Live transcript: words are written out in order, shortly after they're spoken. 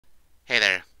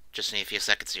Just need a few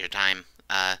seconds of your time.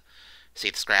 See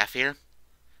this graph here?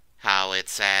 How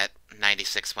it's at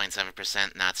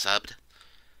 96.7% not subbed?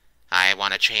 I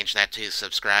want to change that to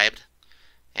subscribed.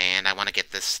 And I want to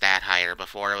get this stat higher.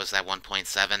 Before it was at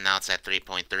 1.7, now it's at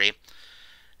 3.3.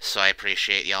 So I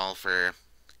appreciate y'all for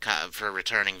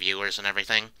returning viewers and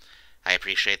everything. I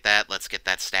appreciate that. Let's get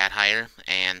that stat higher.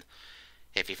 And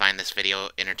if you find this video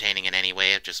entertaining in any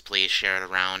way, just please share it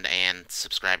around and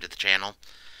subscribe to the channel.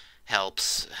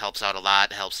 Helps out a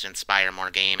lot. Helps to inspire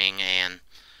more gaming and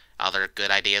other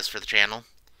good ideas for the channel.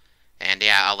 And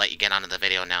yeah, I'll let you get on to the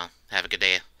video now. Have a good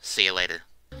day. See you later.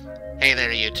 Hey there,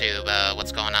 YouTube.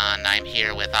 What's going on? I'm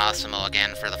here with Awesemo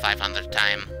again for the 500th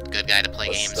time. Good guy to play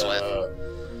games with.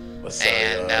 What's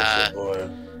And up,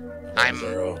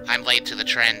 I'm late to the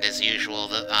trend as usual.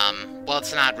 Well,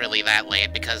 it's not really that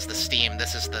late because this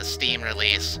is the Steam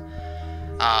release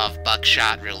of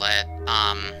BuckShot Roulette.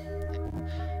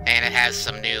 And it has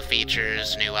some new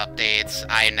features, new updates.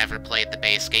 I never played the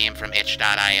base game from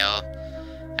itch.io.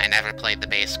 I never played the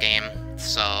base game,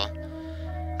 so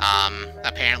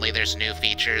apparently there's new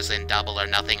features in double or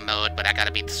nothing mode, but I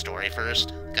gotta beat the story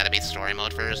first. Gotta beat story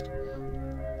mode first.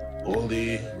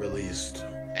 Fully released.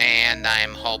 And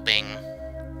I'm hoping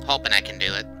I can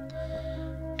do it.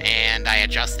 And I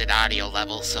adjusted audio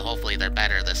levels, so hopefully they're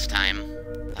better this time.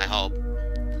 I hope.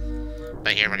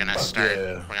 But here, we're gonna start.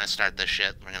 Yeah. We're gonna start this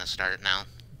shit. We're gonna start it now.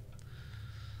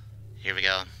 Here we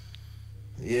go.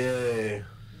 Yay.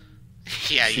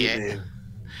 Yeah, Shooting. yeah.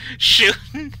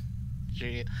 Shooting.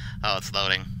 Oh, it's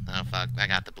loading. Oh, fuck. I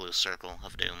got the blue circle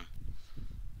of doom.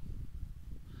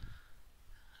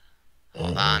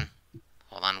 Hold on.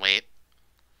 Hold on, wait.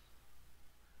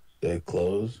 They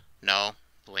close. No,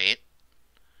 wait.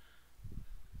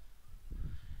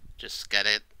 Just get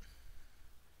it.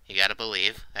 You gotta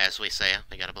believe, as we say.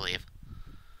 We gotta believe.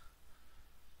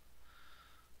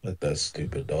 Let that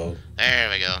stupid dog. There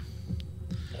we go.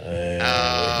 And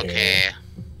Okay.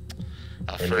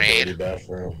 Afraid?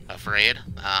 Bathroom. Afraid?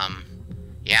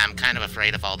 Yeah, I'm kind of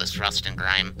afraid of all this rust and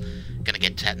grime. Gonna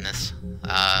get tetanus.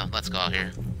 Let's go out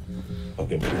here.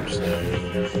 Fucking poops there.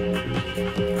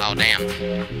 Oh, damn.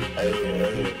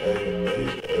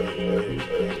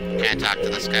 Can't talk to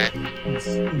this guy.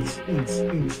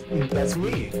 That's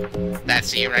me.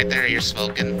 That's you right there, you're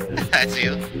smoking. That's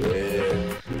you.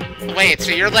 Yeah. Wait,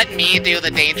 so you're letting me do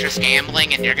the dangerous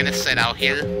gambling and you're gonna sit out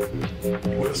here?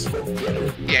 With a smoke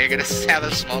brother. Yeah, you're gonna have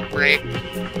a smoke break? Go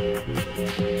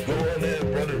on there,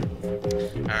 brother.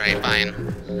 Alright, fine.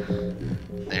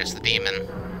 There's the demon.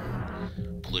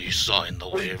 Please sign the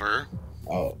waiver.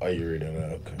 Oh, are you reading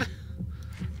that? Okay.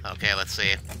 Okay, let's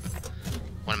see.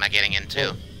 What am I getting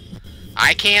into?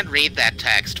 I can't read that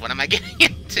text. What am I getting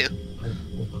into?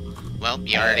 Well,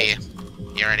 you already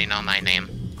know my name.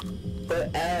 The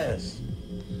ass.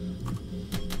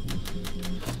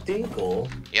 Dinkle.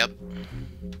 Yep.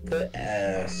 The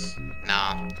ass.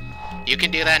 No. You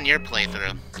can do that in your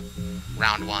playthrough.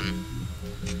 Round 1.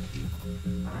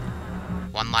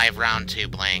 1 live round, 2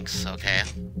 blanks, okay?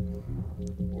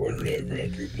 One live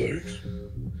round, 2 blanks.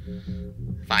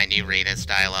 Fine, you read its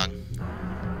dialogue.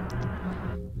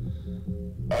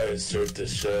 I insert the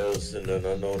shells in an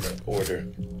unknown order.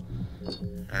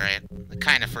 Alright.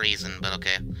 Kind of freezing, but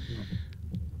okay.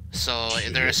 So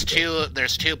there's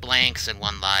two blanks and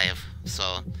 1 live.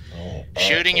 So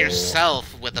shooting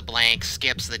yourself with a blank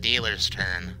skips the dealer's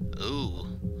turn. Ooh.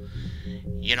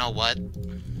 You know what?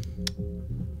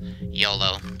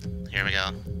 YOLO. Here we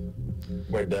go.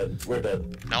 We're dead. We're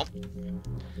dead. Nope.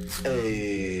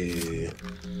 Hey.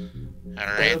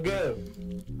 Alright. Good.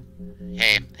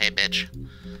 Hey, bitch.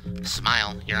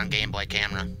 Smile, you're on Game Boy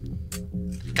camera.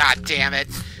 God damn it.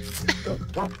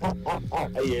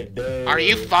 Are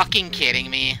you fucking kidding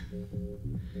me?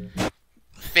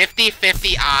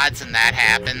 50-50 odds and that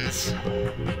happens.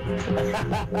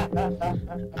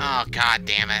 Oh, god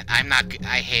damn it.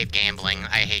 I hate gambling.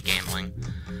 I hate gambling.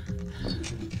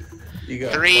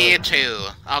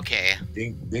 3-2. Okay.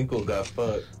 Dinkle got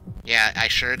fucked. Yeah, I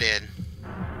sure did.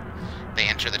 They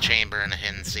enter the chamber in a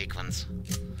hidden sequence.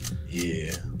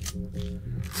 Yeah.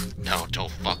 No,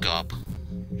 don't fuck up.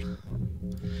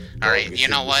 Alright, you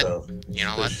know what? You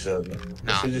know what?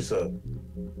 No.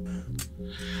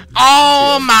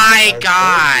 Oh my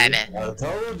god! I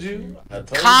told you.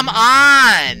 Come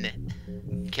on!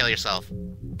 Kill yourself.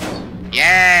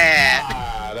 Yeah!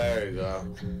 Ah, there you go.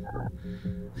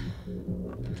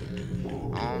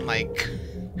 Oh my god.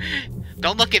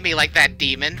 Don't look at me like that,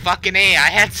 demon. Fucking A, I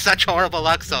had such horrible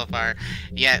luck so far.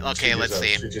 Yeah, okay, let's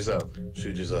see. Shoot yourself.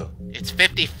 Shoot yourself. It's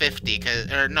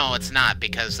 50-50, or no, it's not,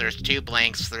 because there's 2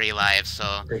 blanks, 3 lives,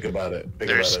 so... Think about it.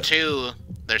 There's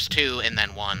there's 2 and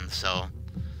then 1, so...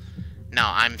 No,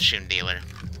 I'm shooting dealer.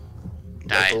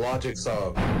 That's Die. the logic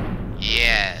song.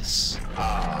 Yes.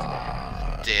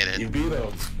 Did it. You beat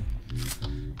him.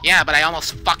 Yeah, but I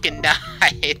almost fucking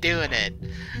died doing it.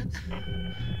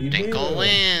 Dinkle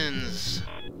wins.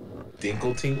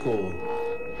 Dinkle tinkle.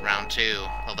 Round 2.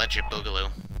 I'll let you boogaloo.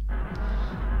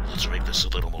 Let's make this a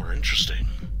little more interesting.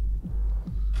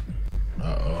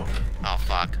 Uh-oh. Oh,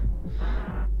 fuck.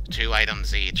 2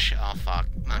 items each. Oh, fuck.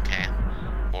 Okay.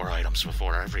 More items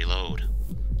before every load.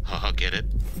 Haha, get it?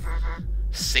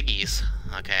 Ciggies.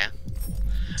 Okay.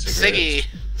 Cigarettes.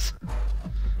 Ciggies!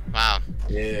 Wow.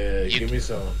 Yeah, give me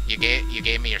some. You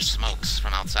gave me your smokes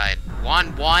from outside.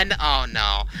 1-1? Oh,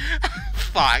 no.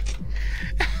 Fuck.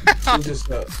 She just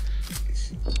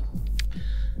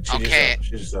Okay.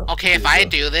 Okay, if I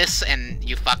do. do this and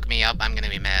you fuck me up, I'm gonna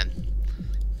be mad.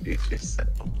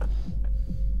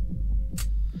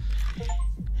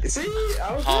 See?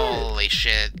 I was Holy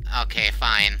shit. Okay,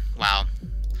 fine. Wow.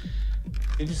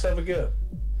 Did yourself a good?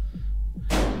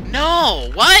 No!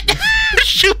 What?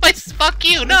 Shoot my... Fuck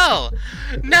you! No!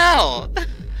 No!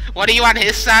 What, are you on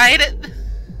his side?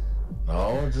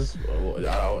 No, just... I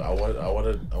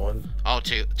want... Oh,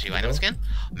 two items again?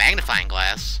 Magnifying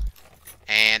glass.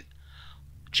 And...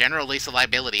 General Lisa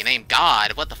Liability. Name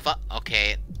God. What the fuck?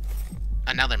 Okay.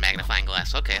 Another magnifying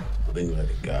glass. Okay. Believe in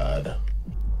God.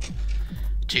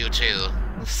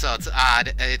 2-2. So it's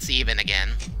odd. It's even again.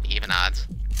 Even odds.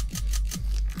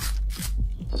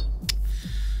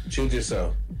 Shoot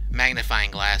yourself.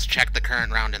 Magnifying glass. Check the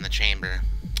current round in the chamber.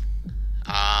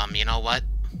 You know what?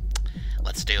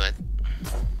 Let's do it.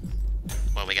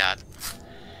 What we got?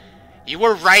 You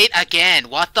were right again.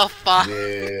 What the fuck?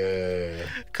 Yeah.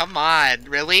 Come on,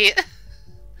 really?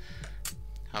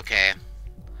 Okay.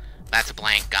 That's a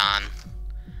blank gone.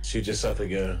 Shoot yourself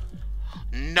again.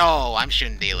 No, I'm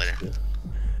shooting dealer.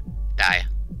 Die.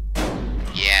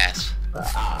 Yes.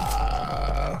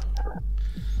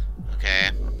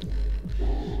 Okay.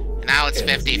 Now it's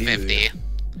 50-50.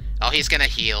 Oh, he's gonna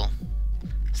heal.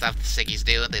 Is that what the ciggies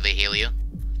do? Do they heal you?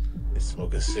 They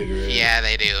smoke a cigarette. Yeah,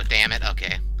 they do. Damn it.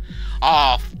 Okay.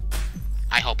 Oh,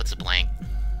 I hope it's a blank.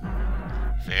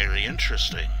 Very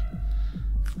interesting.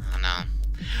 Oh, no.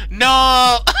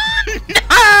 No!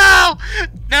 No!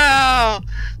 No!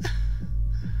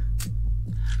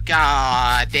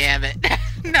 God damn it.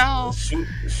 No. Shoot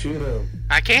him.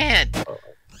 I can't.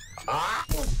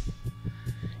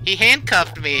 He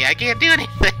handcuffed me. I can't do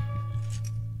anything.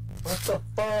 What the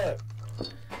fuck?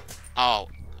 Oh.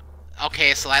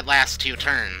 Okay, so that lasts 2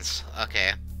 turns.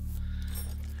 Okay.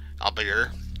 A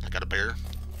beer. I got a beer.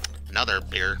 Another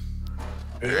beer.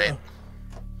 Yeah. Alright.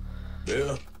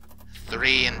 Yeah.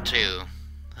 3 and 2.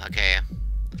 Okay.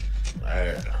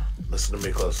 Alright. Listen to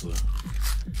me closely.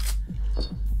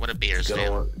 What do beers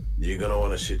do? You're gonna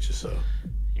want to shoot yourself.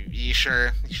 You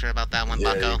sure? You sure about that one,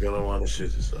 Yeah, bucko? you're gonna want to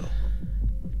shoot yourself.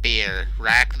 Beer.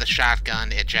 Rack the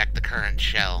shotgun, eject the current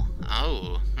shell.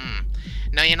 Oh,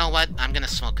 No, you know what? I'm gonna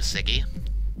smoke a ciggy.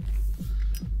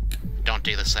 Don't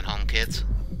do this at home, kids.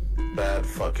 Bad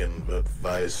fucking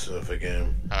advice of a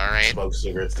game. Alright. Smoke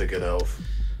cigarettes to get health.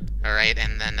 Alright,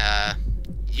 and then,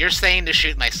 you're saying to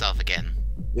shoot myself again.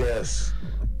 Yes.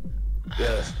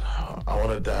 Yes. I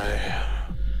want to die.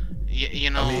 You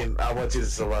know... I mean, I want you to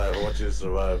survive. I want you to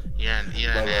survive. You're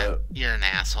an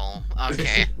asshole.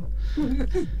 Okay.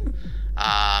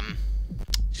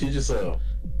 Shoot yourself.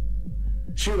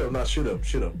 Shoot him, not shoot him.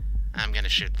 Shoot him. I'm gonna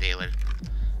shoot the dealer.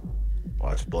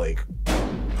 Watch Blake.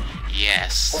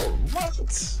 Yes. Oh,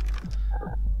 what?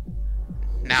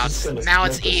 Now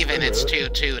it's even. It's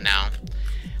 2-2 now.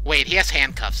 Wait, he has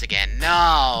handcuffs again.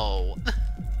 No.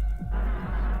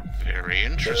 Very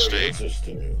interesting. Very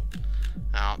interesting.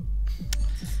 Oh.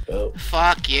 Oh.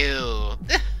 Fuck you.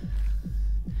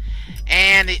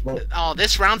 And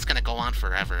this round's gonna go on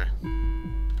forever.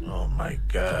 Oh my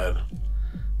god.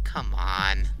 Come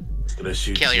on. It's gonna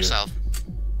shoot Kill you. yourself.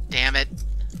 Damn it.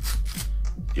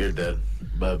 You're dead.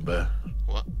 Bye bye.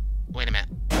 What? Wait a minute.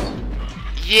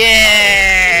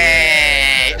 Yay!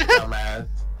 Dumbass.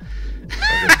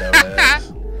 Fucking dumbass.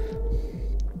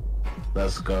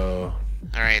 Let's go.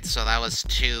 Alright, so that was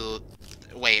 2...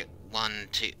 Wait, 1,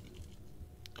 2...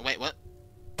 Wait, what?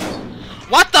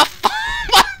 What the fuck?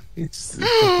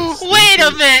 Wait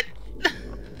a minute!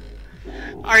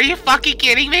 Are you fucking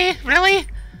kidding me? Really?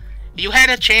 You had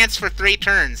a chance for 3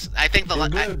 turns. I think You're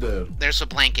good, dude. there's a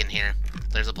blank in here.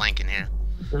 There's a blank in here.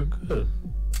 You're good.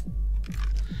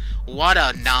 What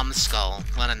a numbskull.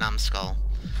 What a numbskull.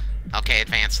 Okay,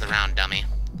 advance the round, dummy.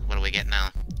 What do we get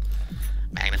now?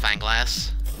 Magnifying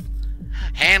glass.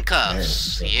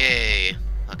 Handcuffs. Yay.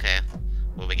 Okay.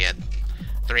 What do we get?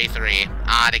 3-3.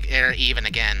 Odd, or even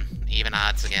again. Even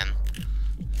odds again.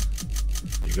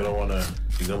 You're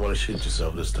gonna wanna shoot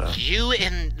yourself this time. You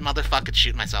and motherfucking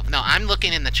shoot myself. No, I'm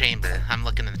looking in the chamber. I'm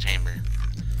looking in the chamber.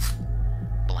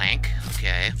 Blank.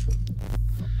 Okay.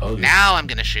 Oh, now I'm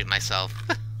gonna shoot myself.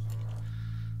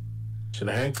 Should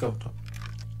have handcuffed him.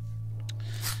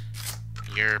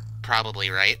 You're probably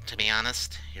right, to be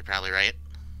honest. You're probably right.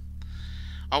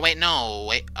 Oh, wait, no.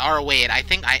 Wait. Or wait, I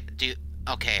think I do...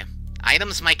 Okay.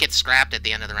 Items might get scrapped at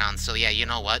the end of the round, so yeah, you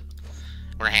know what?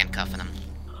 We're handcuffing them.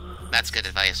 That's good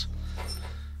advice.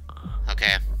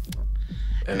 Okay.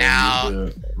 And now...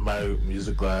 my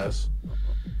music glass.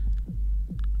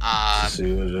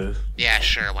 See what it is? Yeah,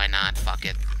 sure, why not? Fuck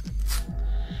it.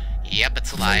 Yep,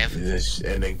 it's alive.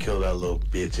 And then kill that little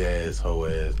bitch-ass,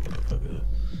 hoe-ass motherfucker.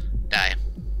 Die.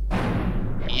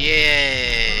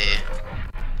 Yeah.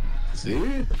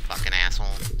 See? Fucking asshole.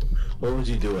 What would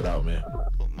you do without me?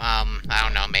 I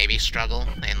don't know, maybe struggle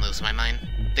and lose my mind.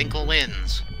 Dinkle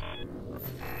wins.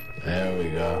 There we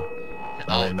go.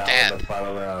 Oh, now dead. in the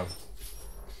final round.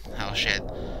 Oh, shit.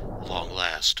 Long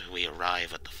last, we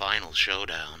arrive at the final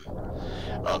showdown.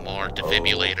 No more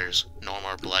defibrillators, no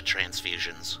more blood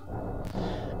transfusions.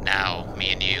 Now, me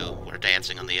and you, we're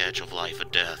dancing on the edge of life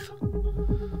and death.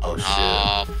 Oh, shit.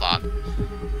 Oh, fuck.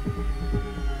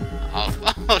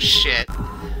 Oh, shit.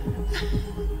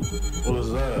 What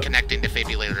was that? Connecting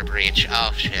defibrillator breach.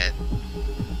 Oh, shit.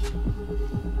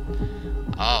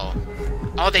 Oh.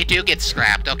 Oh, they do get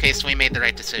scrapped. Okay, so we made the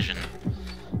right decision.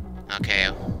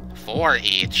 Okay, 4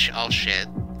 each. Oh, shit.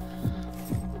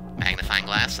 Magnifying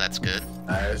glass, that's good.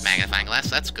 Nice. Magnifying glass,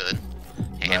 that's good.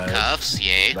 Handcuffs, nice.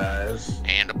 yay. Nice.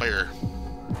 And a beer.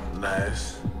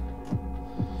 Nice.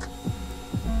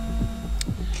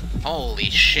 Holy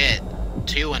shit.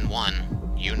 2 and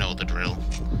 1. You know the drill.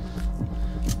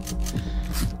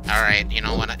 Alright, you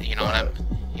know what I'm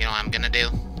gonna do?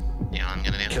 You know what I'm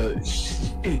gonna do?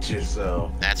 Shoot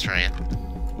yourself. That's right.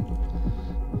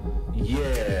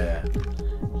 Yeah.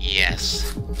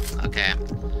 Yes. Okay.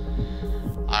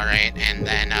 Alright, and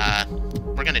then,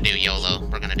 we're gonna do YOLO.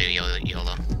 We're gonna do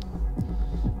YOLO.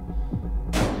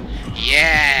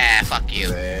 Yeah! Fuck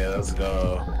you. Hey, let's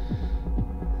go.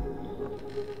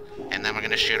 And then we're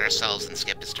gonna shoot ourselves and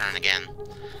skip his turn again.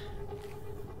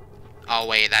 Oh,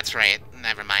 wait, that's right.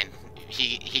 Never mind.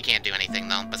 He can't do anything,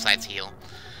 though, besides heal.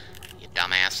 You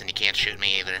dumbass, and you can't shoot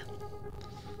me either.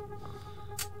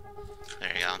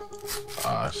 There you go.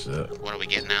 Ah, shit. What are we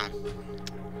getting now?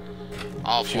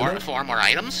 Oh, four more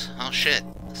items? Oh, shit.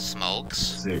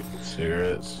 Smokes.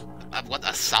 Cigarettes. What?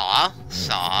 A saw?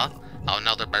 Saw. Oh,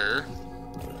 another burr.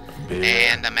 Beer.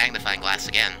 And a magnifying glass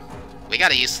again. We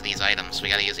gotta use these items. We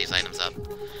gotta use these items up.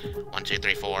 1, 2,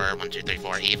 3, 4. 1, 2, 3,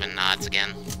 4. Even odds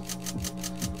again.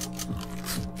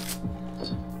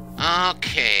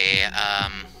 Okay,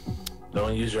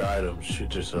 Don't use your items.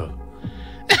 Shoot yourself.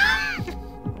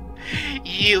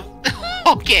 You...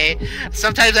 Okay.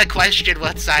 Sometimes I question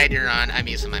what side you're on. I'm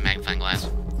using my magnifying glass.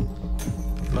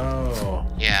 No.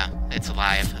 Yeah, it's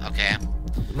alive. Okay.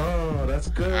 No, that's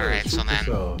good. Alright, so then...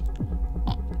 yourself.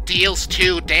 Deals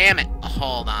 2, damn it!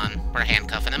 Hold on. We're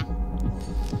handcuffing him.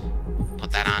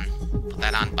 Put that on. Put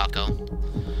that on, bucko.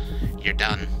 You're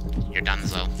done. You're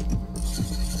donezo.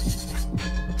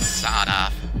 Sawed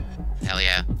off. Hell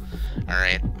yeah.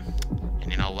 Alright.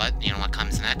 And you know what? You know what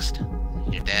comes next?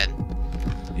 You're dead.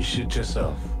 You shoot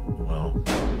yourself. Well.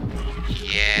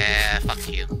 Yeah, fuck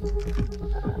you.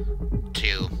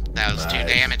 2. That was 2 Nice.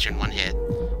 damage and 1 hit.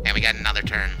 And we got another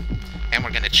turn. And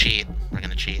we're gonna cheat. We're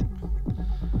gonna cheat.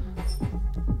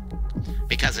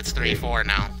 Because it's 3-4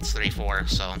 now. It's 3-4,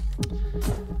 so...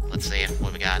 Let's see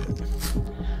what we got.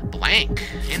 Blank.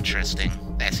 Interesting.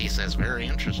 As he says, very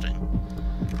interesting.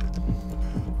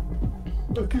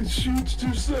 Fucking shoot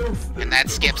yourself. And that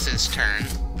skips his turn.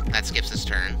 That skips his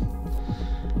turn.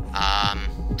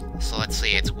 So let's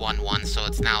see, it's 1-1, so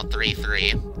it's now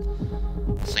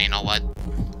 3-3. So you know what?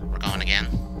 We're going again.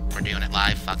 We're doing it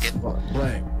live, fuck it.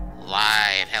 Blank.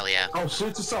 Live, hell yeah. Oh,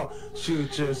 shoot yourself.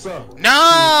 Shoot yourself.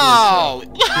 No!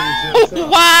 Shoot yourself.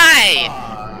 Why?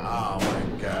 Oh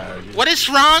my god. What is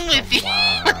wrong with you?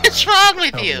 What is wrong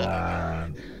with Come you?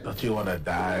 on. Don't you want to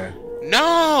die?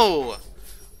 No!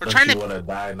 We're Don't trying you to... want to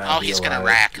die now? Oh, he's gonna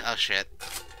rack. Oh, shit.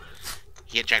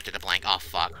 He ejected a blank. Oh,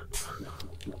 fuck.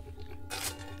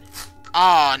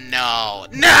 Oh, no.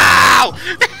 No!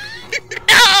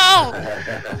 No!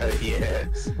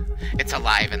 Yes. It's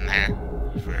alive in there.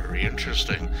 Very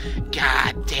interesting.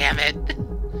 God damn it.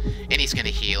 And he's gonna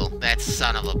heal. That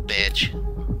son of a bitch.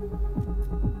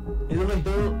 You haven't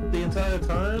built the entire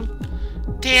time?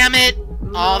 Damn it!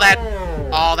 No. All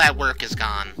that work is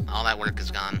gone. All that work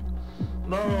is gone.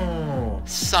 No.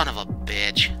 Son of a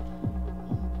bitch.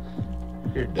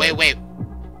 You're dead. Wait.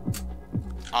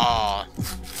 Oh,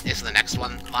 is the next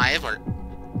one live or?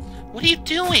 What are you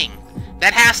doing?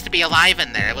 That has to be alive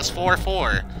in there. It was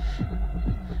 4-4.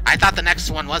 I thought the next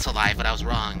one was alive, but I was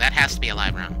wrong. That has to be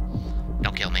alive round.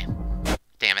 Don't kill me.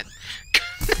 Damn it.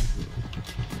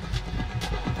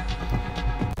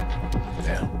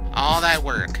 Damn. All that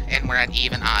work, and we're at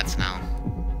even odds now.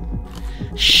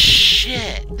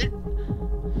 Shit.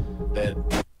 Dead.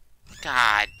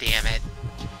 God damn it.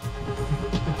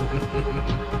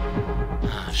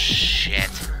 Oh, shit.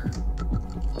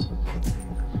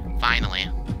 Finally.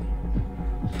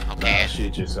 Okay.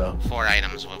 Shoot yourself. 4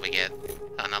 items, what we get?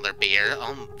 Another beer.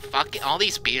 Oh, fuck it. All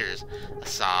these beers. A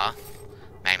saw.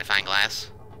 Magnifying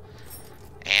glass.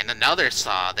 And another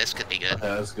saw. This could be good.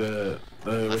 That's good.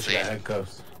 Let's see.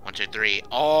 Handcuffs. 1, 2, 3.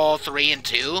 Oh, 3 and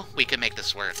 2? We can make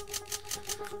this work.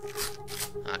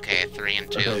 Okay, 3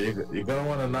 and 2. Okay, you're gonna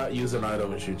want to not use an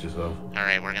item and shoot yourself.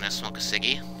 Alright, we're gonna smoke a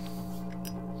ciggy.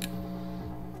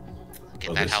 Get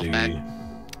Oh, that the health ciggy. back.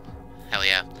 Hell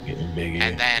yeah. Getting bigger.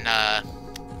 And then,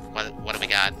 what do we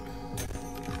got?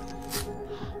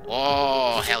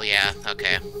 Oh, hell yeah.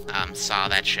 Okay. Saw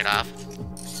that shit off.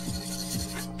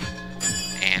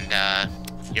 And,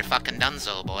 you're fucking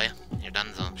donezo, boy. You're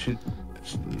donezo. Shoot.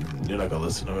 You're not gonna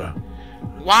listen to me.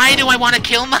 Why do I want to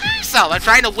kill myself? I'm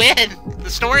trying to win the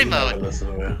story You never mode. listen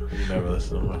to me. You never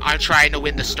listen to me. I'm trying to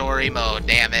win the story mode,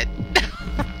 damn it.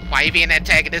 Why are you being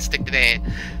antagonistic today?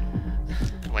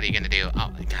 What are you gonna do?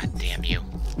 Oh, god damn you.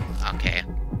 Okay.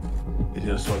 He's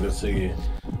gonna smoke a ciggy.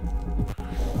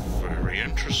 Very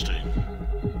interesting.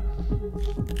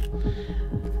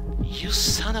 You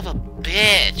son of a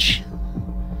bitch!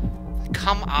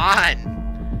 Come on!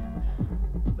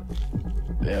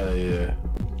 Hell yeah.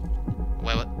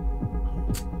 Wait, what?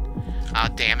 Oh,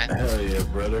 damn it. Hell yeah,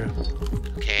 brother.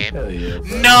 Okay. Hell yeah,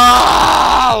 brother.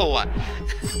 No!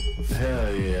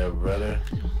 Hell yeah, brother.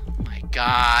 My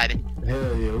god.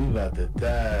 Hell yeah, we about to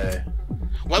die.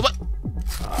 What?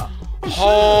 Oh,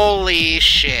 Holy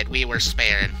shit, we were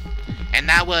spared. And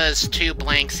that was 2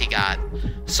 blanks he got.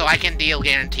 So I can deal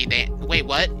guaranteed wait,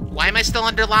 what? Why am I still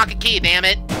under lock and key, damn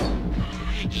it?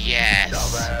 Yes.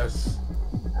 dumbass.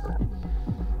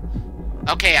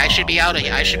 Okay, I should be out of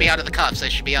man. I should be out of the cuffs. I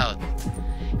should be out.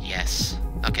 Yes.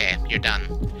 Okay, you're done.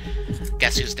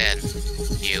 Guess who's dead?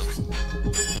 You.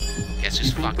 Guess who's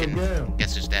You beat the fucking game.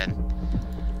 guess who's dead?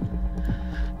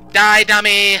 Die,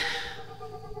 dummy!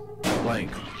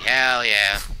 Blank. Hell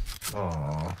yeah.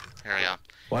 Aww. Here we go.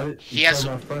 Why did He you has-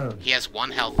 kill my friend? He has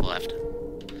 1 health left.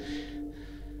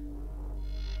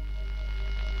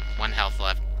 1 health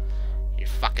left. You're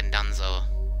fucking donezo.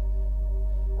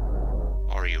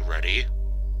 Are you ready?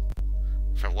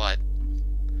 For what?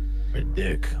 My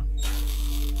dick.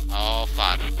 Oh,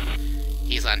 fuck.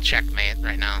 He's on checkmate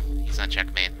right now. He's on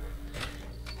checkmate.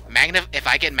 If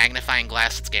I get magnifying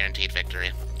glass, it's guaranteed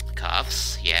victory.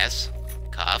 Cuffs, yes.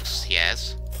 Cuffs,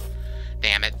 yes.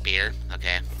 Damn it, beer.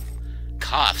 Okay.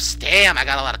 Cuffs. Damn, I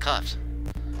got a lot of cuffs.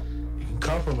 You can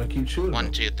cuff him and keep shooting 1,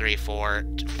 him. 2, 3, 4.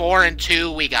 4 and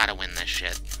 2, we gotta win this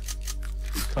shit.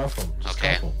 You cuff him. Just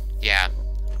Okay. cuff him. Yeah.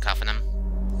 Cuffing him.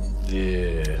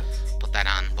 Yeah. Put that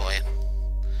on, boy.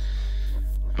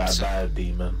 Bye-bye,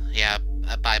 demon. Yeah,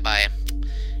 bye-bye.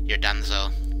 You're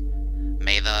donezo.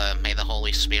 May the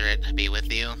Holy Spirit be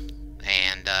with you,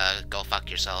 and go fuck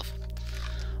yourself.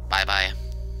 Bye-bye.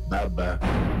 Bye-bye.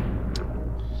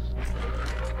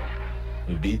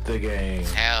 We beat the game.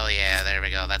 Hell yeah, there we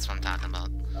go. That's what I'm talking about.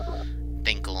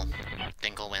 Dinkle.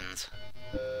 Dinkle wins.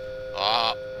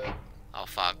 Oh. Oh,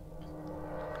 fuck.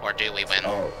 Or do we win?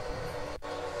 Oh,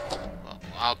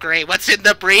 Oh, great. What's in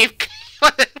the briefcase?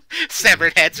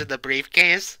 Severed heads in the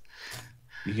briefcase.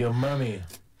 you get money.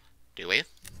 Do we?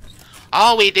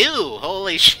 Oh, we do!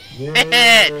 Holy shit!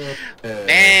 Yeah.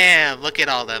 Damn! Look at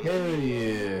all them. Hell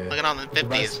yeah. Look at all them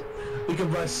 50s. We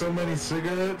can buy so many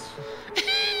cigarettes.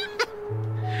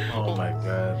 Oh my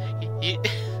god. You...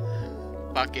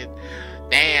 Fucking...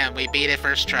 Damn, we beat it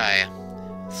first try.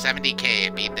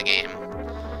 70k, beat the game.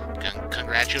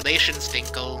 Congratulations,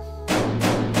 Dinkle.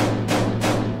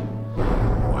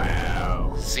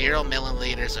 Wow. 0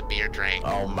 milliliters of beer drank.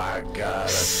 Oh my god,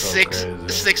 that's so crazy.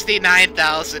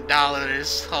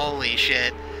 $69,000. Holy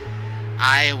shit.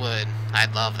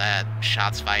 I'd love that.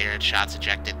 Shots fired, shots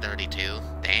ejected 32.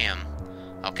 Damn.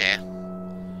 Okay.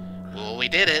 Well, we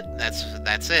did it.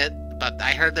 That's it. But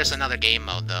I heard there's another game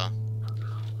mode, though.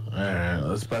 Alright,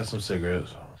 let's buy some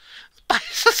cigarettes. Buy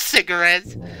some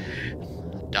cigarettes.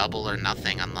 Double or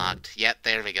nothing unlocked. Yep,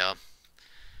 there we go.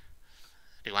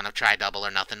 Do you want to try double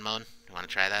or nothing mode? You want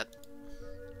to try that?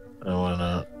 Oh, why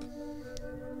not?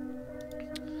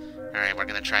 Alright, we're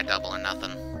gonna try double or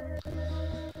nothing.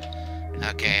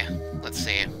 Okay, let's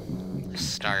see.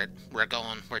 Start. We're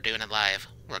doing it live.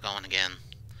 We're going again.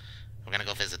 We're gonna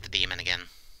go visit the demon again.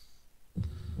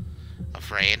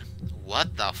 Afraid?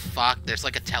 What the fuck? There's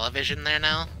like a television there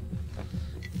now?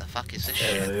 The fuck is this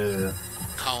shit? Yeah.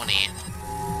 Coney.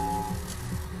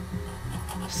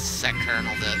 Set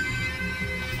kernel to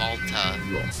Volta.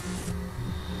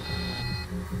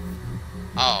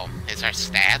 Oh, it's our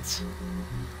stats?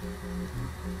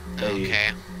 Hey.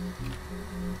 Okay.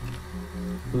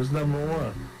 Who's number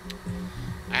one?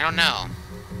 I don't know.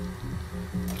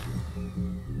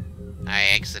 I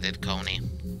exited Coney.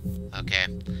 Okay.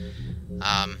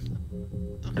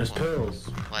 There's pills.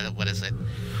 What is it?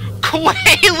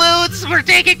 Quaaludes! We're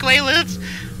taking Quaaludes!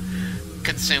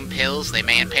 Consume pills. They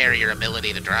may impair your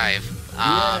ability to drive.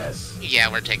 Yes. Yeah,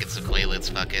 we're taking some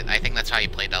Quaaludes. Fuck it. I think that's how you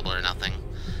play double or nothing.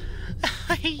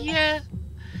 Yeah.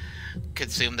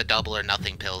 Consume the double or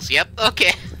nothing pills. Yep.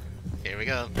 Okay. Here we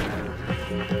go.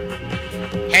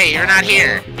 Hey, you're not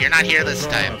here. You're not here this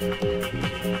time.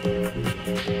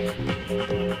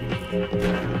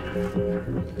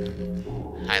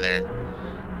 Hi there.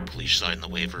 Please sign the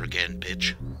waiver again,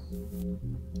 bitch.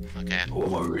 Okay. Who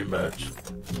am I rematch?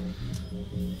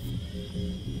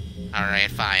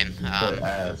 Alright, fine. Put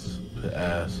ass. Put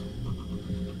ass.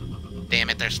 Damn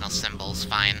it, there's no symbols.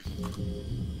 Fine.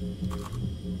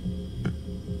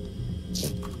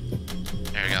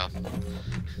 There we go.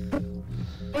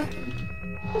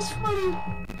 That's funny.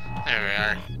 There we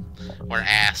are. We're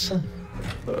ass.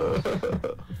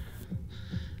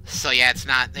 So yeah, it's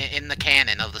not, in the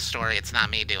canon of the story, it's not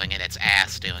me doing it, it's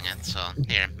ass doing it. So,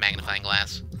 here, magnifying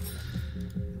glass.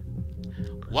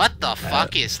 What the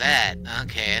fuck is that?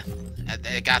 Okay.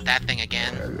 I got that thing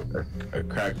again. A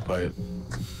crack pipe.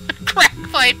 Crack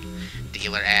pipe!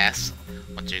 Dealer ass.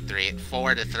 1, 2, 3.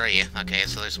 4 to 3. Okay,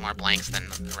 so there's more blanks than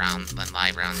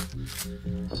live round.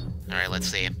 Alright, let's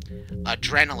see.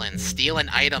 Adrenaline. Steal an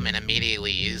item and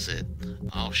immediately use it.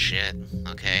 Oh shit.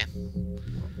 Okay.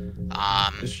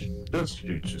 Just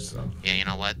shoot yourself. Yeah, you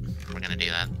know what? We're gonna do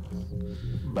that.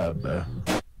 Bad.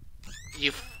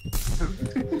 You.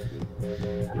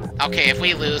 Okay, if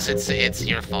we lose, it's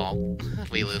your fault.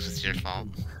 If we lose, it's your fault.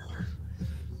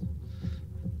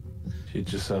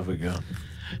 Shoot yourself again.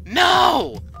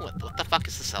 No! What the fuck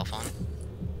is the cell phone?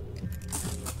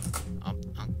 Oh,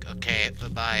 okay,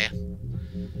 bye-bye.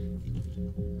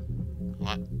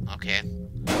 What? Okay.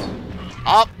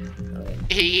 Oh!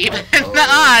 Even the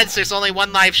odds! There's only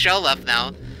one live show left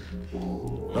now.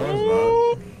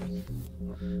 No,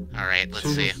 it's Alright, let's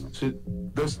see.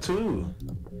 There's 2.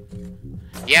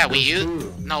 Yeah, we There's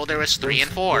used... 2. No, there was 3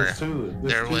 and 4. There's 2.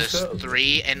 There's There 2 was shells.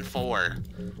 3 and 4.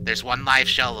 There's one live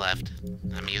shell left.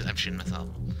 I'm shooting myself.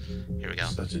 Here we go.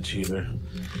 Such a cheater.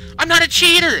 I'm not a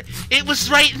cheater! It was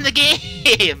right in the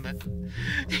game!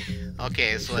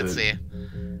 Okay, so let's see.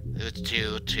 It's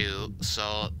 2, 2,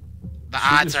 so... The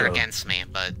odds are against me,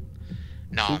 but...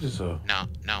 No, Shoot yourself.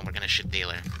 no, we're gonna shoot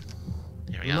dealer.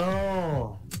 Here we go.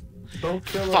 No! Don't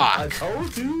kill him. Fuck. I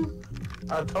told you!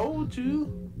 I told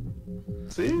you!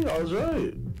 See? I was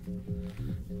right.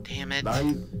 Damn it. Now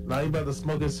you about to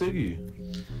smoke a ciggy.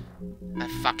 That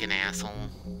fucking asshole.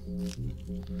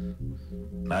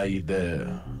 Now you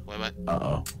dead. Wait, what?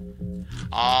 Uh-oh.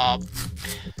 Oh.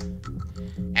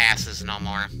 Asses no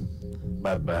more.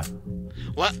 Bye-bye.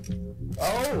 What?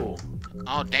 Oh!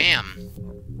 Oh, damn.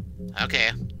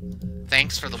 Okay.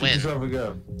 Thanks for the Shoot win. yourself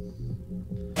again.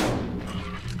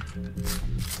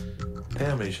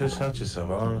 Damn it, you should shot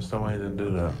yourself. I don't understand why you didn't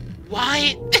do that.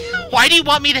 Why? Why do you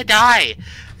want me to die?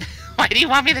 Why do you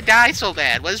want me to die so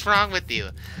bad? What is wrong with you?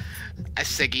 A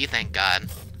Siggy, thank God.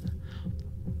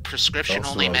 Prescription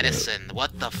only medicine.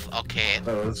 What the okay.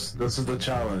 No, this is the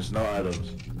challenge. No items.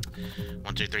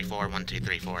 1, 2, 3, 4. 1, 2,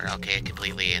 3, 4. Okay,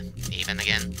 completely even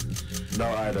again.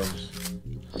 No items.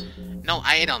 No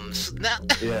items. No.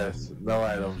 Yes, no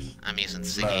items. I'm using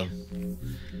Siggy. No.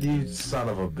 You son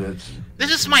of a bitch.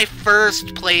 This is my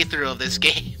first playthrough of this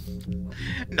game.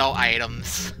 No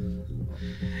items.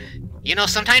 You know,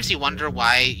 sometimes you wonder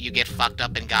why you get fucked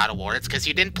up in God of War. It's because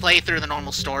you didn't play through the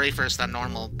normal story first on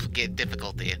normal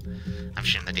difficulty. I'm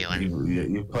shooting the dealer.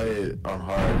 You play it on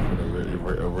hard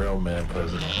for a real man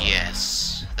plays it on hard.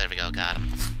 Yes. There we go, got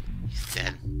him. He's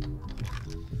dead.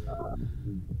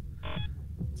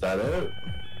 Is that it?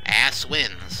 Ass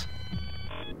wins.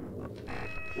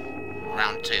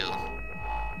 Round 2.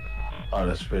 Oh,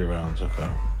 that's 3 rounds, okay.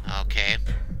 Okay.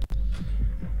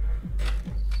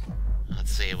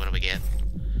 Let's see, what do we get?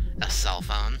 A cell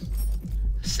phone.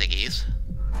 Siggies.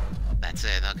 That's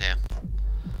it, okay.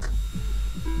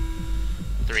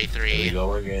 3, Here we 3.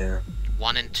 go again.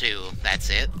 1 and 2.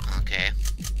 That's it? Okay.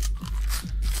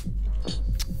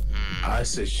 I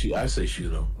say shoot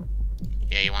him.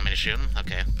 Yeah, you want me to shoot him?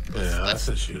 Okay. I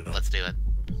say shoot him. Let's do it.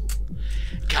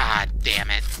 God damn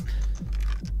it.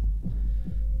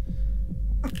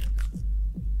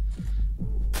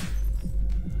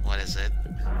 What is it?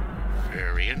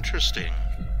 Very interesting.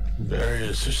 Very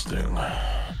interesting.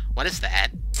 What is that?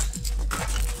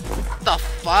 The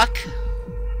fuck?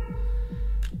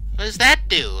 What does that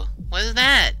do? What is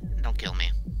that? Don't kill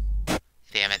me.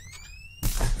 Damn it.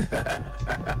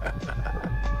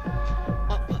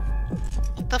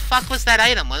 What the fuck was that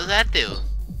item? What does that do?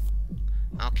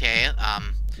 Okay,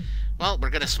 well, we're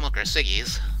gonna smoke our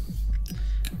ciggies.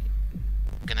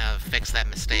 Gonna fix that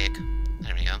mistake.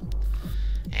 There we go.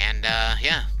 And,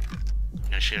 yeah. We're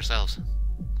gonna shoot ourselves.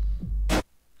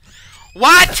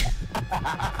 What?!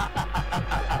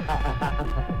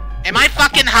 Am I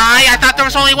fucking high? I thought there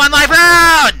was only one live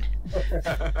round!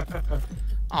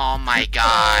 Oh my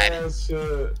god. Oh,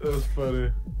 shit. That was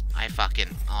funny.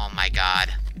 Oh my god.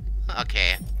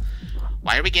 Okay.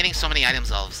 Why are we getting so many items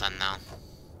all of a sudden now?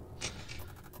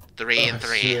 3 and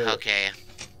 3, shit. okay.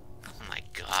 Oh my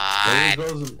god.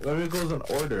 Maybe it goes in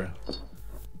order.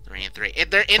 3 and 3.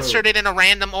 They're inserted in a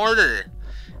random order.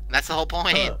 That's the whole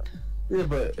point. Yeah,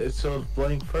 but it shows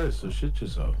blank first, so shoot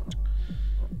yourself.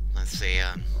 Let's see,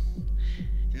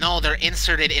 no, they're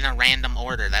inserted in a random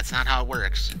order. That's not how it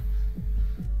works.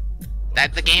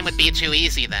 The game would be too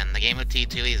easy then. The game would be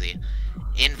too easy.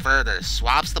 Inverter.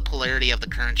 Swaps the polarity of the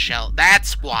current shell.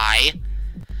 That's why.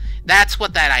 That's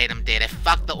what that item did. It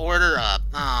fucked the order up.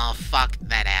 Oh, fuck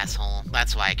that asshole.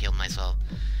 That's why I killed myself.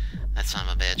 That son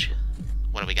of a bitch.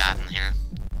 What do we got in here?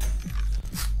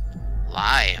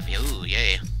 Live. Ooh,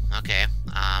 yay. Okay.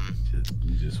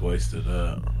 You just wasted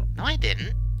that. No, I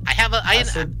didn't. I have an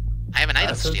item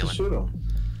stealer. Shoot him.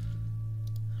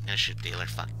 I'm gonna shoot dealer.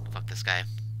 Fuck this guy.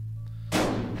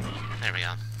 There we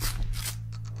go.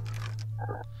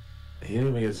 He didn't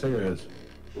even get cigarettes.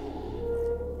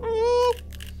 Well,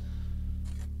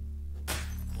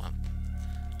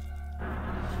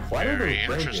 Why did Very they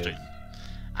break interesting. it?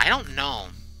 I don't know.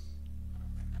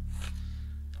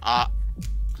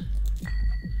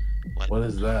 What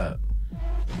is that?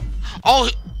 Oh!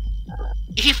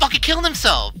 He fucking killed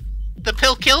himself! The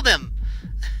pill killed him!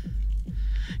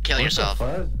 Kill What yourself. the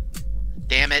fuck?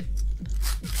 Damn it.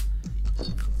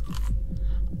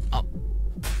 Oh.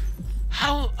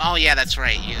 How? Oh yeah, that's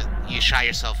right. You shot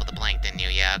yourself with a blank, didn't you?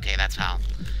 Yeah, okay, that's how.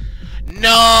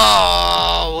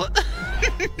 No!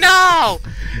 No!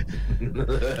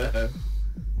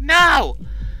 No!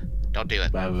 Don't do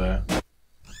it. Bye-bye.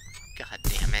 God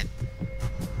damn it.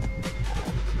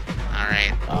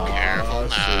 Alright, careful,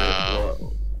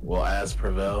 no. Will Ass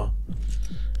prevail?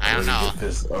 I don't know.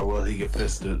 Or will he get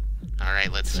fisted?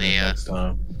 Alright, let's see. Next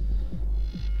time.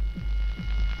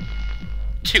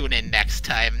 Tune in next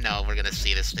time. No, we're gonna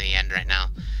see this to the end right now.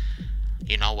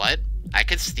 You know what? I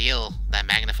could steal that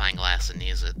magnifying glass and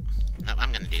use it. No,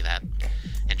 I'm gonna do that.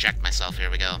 Inject myself. Here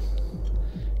we go.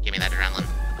 Give me that adrenaline.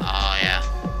 Oh, yeah.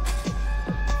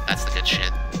 That's the good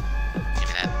shit. Give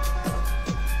me that.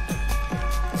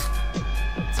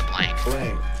 It's a blank.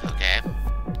 Blank. Okay.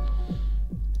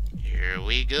 Here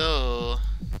we go.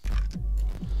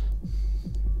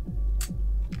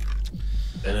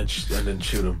 And then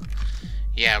shoot him.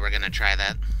 Yeah, we're gonna try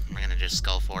that. We're gonna just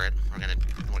go for it. We're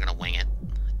gonna wing it.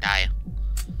 Die.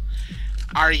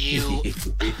 Are you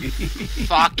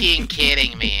fucking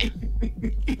kidding me?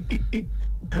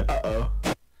 Uh-oh.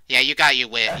 Yeah, you got your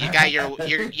wish. You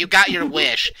got your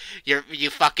wish. You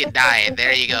fucking died.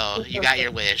 There you go. You got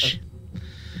your wish.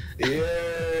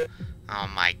 Yeah. Oh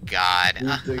my god.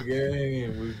 Beat the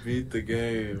game. We beat the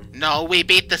game. No, we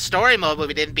beat the story mode, but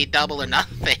we didn't beat double or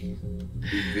nothing.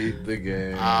 We beat the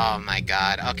game. Oh my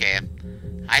god. Okay.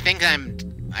 I think I'm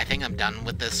done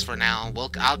with this for now.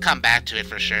 I'll come back to it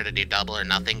for sure to do double or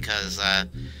nothing, cause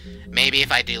maybe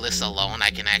if I do this alone,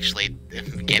 I can actually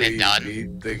get it done.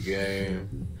 Beat the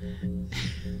game.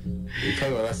 You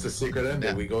talking about that's the secret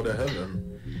ending? Yeah. We go to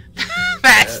heaven.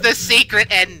 That's the secret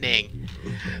ending.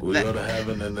 We go to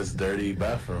heaven in this dirty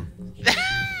bathroom.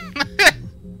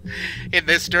 In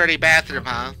this dirty bathroom,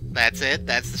 huh? That's it?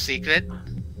 That's the secret?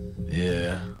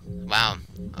 Yeah. Wow.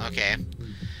 Okay.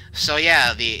 So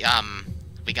yeah, we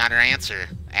got our answer.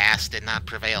 Ass did not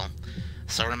prevail.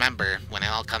 So remember, when it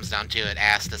all comes down to it,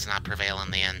 ass does not prevail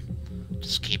in the end.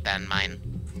 Just keep that in mind.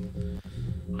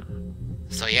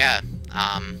 So yeah,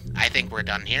 I think we're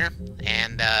done here.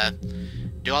 And,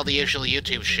 do all the usual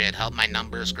YouTube shit. Help my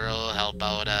numbers grow, help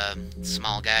out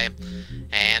small guy.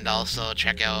 And also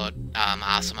check out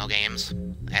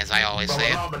AWESOMEMOGAMES, as I always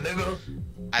say.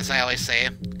 as I always say,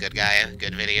 good guy,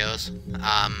 good videos.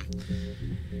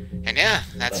 And yeah,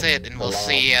 that's it. And we'll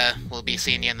see. We'll be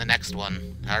seeing you in the next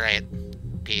one. All right.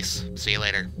 Peace. See you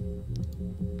later.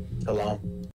 Hello.